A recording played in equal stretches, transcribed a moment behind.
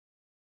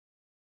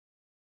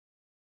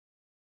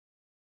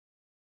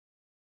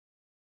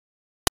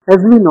As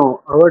we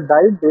know, our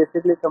diet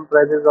basically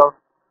comprises of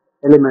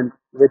elements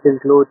which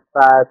include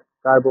fat,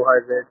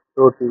 carbohydrates,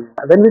 protein.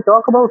 When we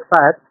talk about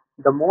fat,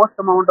 the most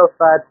amount of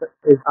fat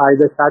is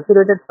either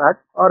saturated fat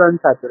or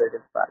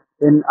unsaturated fat.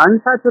 In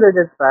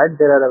unsaturated fat,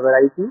 there are a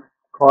variety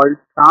called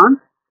trans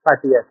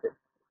fatty acids.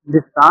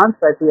 These trans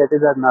fatty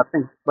acids are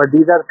nothing, but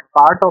these are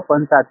part of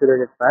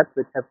unsaturated fats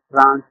which have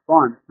trans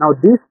bonds. Now,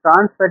 these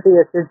trans fatty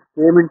acids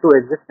came into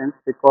existence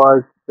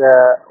because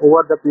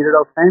over the period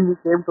of time we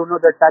came to know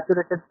that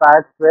saturated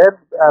fats were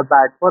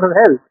bad for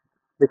health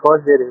because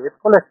they raise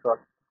cholesterol.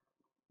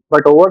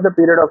 But over the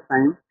period of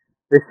time,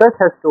 research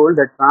has told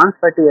that trans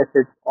fatty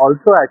acids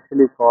also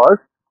actually cause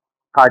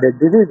cardiac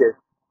diseases.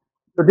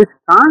 So these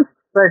trans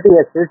fatty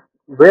acids,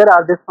 where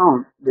are they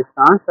found? These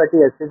trans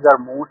fatty acids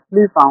are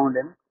mostly found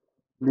in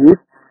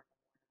meats,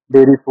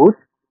 dairy foods,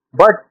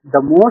 but the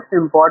most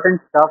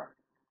important stuff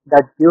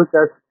that gives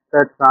us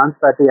the trans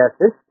fatty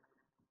acids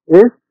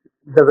is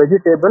the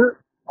vegetable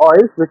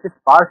oils which is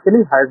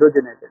partially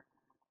hydrogenated.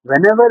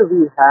 Whenever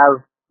we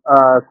have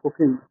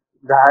cooking,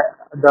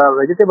 the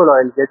vegetable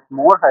oil gets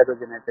more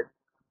hydrogenated,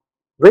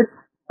 which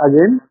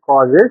again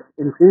causes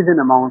increase in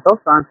amount of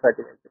trans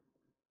fatty acids.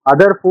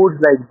 Other foods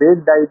like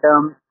baked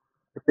items,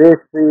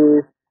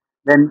 pastries,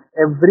 then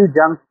every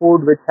junk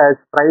food which has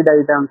fried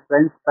items,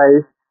 french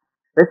fries,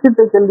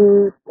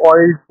 specifically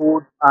oiled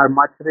foods are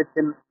much rich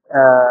in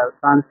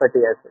trans fatty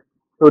acids.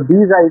 So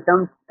these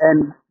items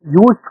and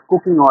used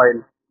cooking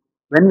oil,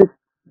 when we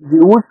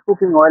use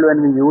cooking oil, when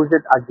we use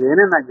it again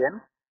and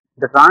again,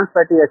 the trans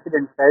fatty acid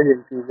inside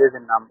increases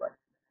in number.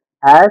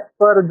 As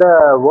per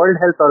the World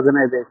Health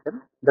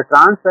Organization, the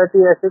trans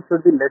fatty acid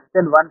should be less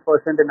than 1%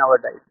 in our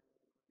diet.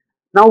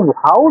 Now,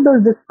 how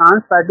does this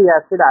trans fatty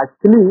acid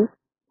actually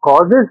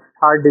causes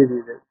heart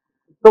diseases?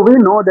 So we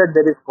know that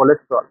there is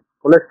cholesterol.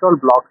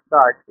 Cholesterol blocks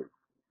the artery.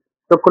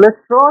 So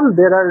cholesterol,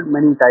 there are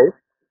many types.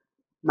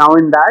 Now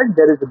in that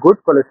there is a good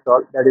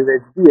cholesterol, that is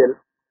HDL,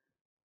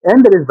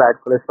 and there is bad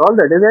cholesterol,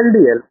 that is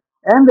LDL,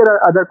 and there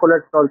are other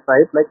cholesterol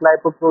types like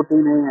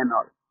lipoprotein A and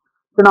all.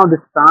 So now this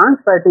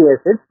trans fatty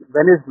acids,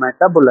 when it's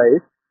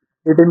metabolized,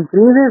 it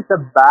increases the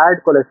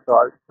bad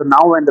cholesterol. So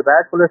now when the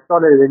bad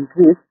cholesterol is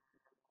increased,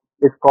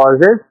 it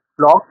causes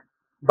clots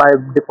by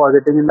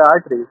depositing in the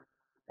arteries.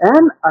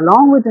 And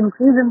along with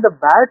increase in the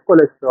bad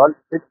cholesterol,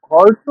 it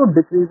also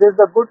decreases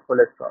the good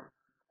cholesterol.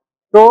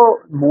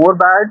 So more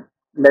bad,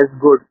 less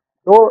good.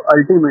 So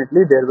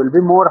ultimately there will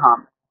be more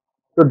harm.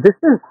 So this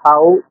is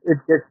how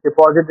it gets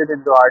deposited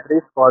into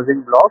arteries,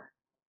 causing blocks,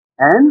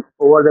 and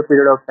over the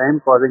period of time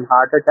causing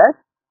heart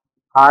attacks,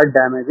 heart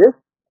damages.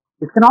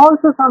 It can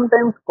also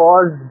sometimes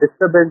cause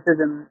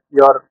disturbances in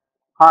your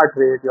heart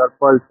rate, your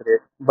pulse rate,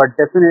 but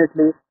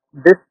definitely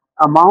this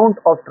amount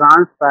of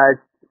trans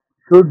fat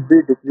should be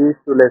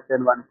decreased to less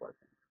than 1%.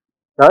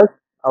 Thus,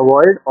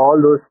 avoid all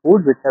those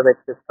foods which have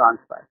excess trans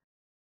fat.